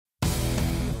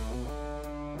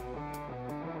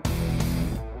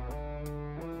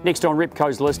Next on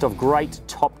Repco's list of great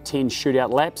top 10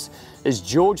 shootout laps is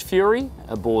George Futy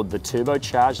aboard the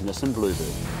turbocharged Nissan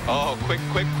Bluebird. Oh,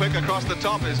 quick across the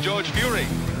top is George Futy.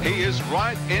 He is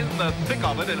right in the thick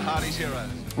of it in Hardy's Heroes.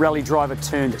 Rally driver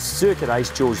turned circuit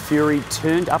ace George Futy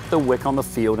turned up the wick on the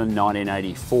field in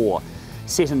 1984.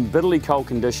 Set in bitterly cold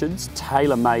conditions,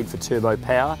 tailor-made for turbo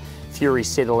power, Futy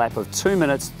set a lap of 2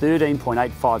 minutes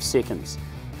 13.85 seconds.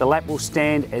 The lap will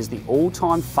stand as the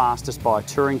all-time fastest by a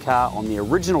touring car on the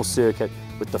original circuit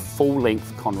with the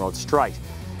full-length Conrod Straight.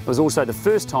 It was also the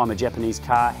first time a Japanese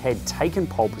car had taken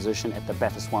pole position at the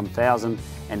Bathurst 1000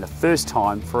 and the first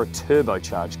time for a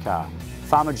turbocharged car.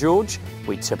 Farmer George,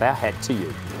 we tip our hat to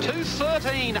you.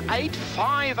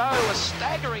 2:13.850, a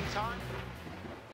staggering time.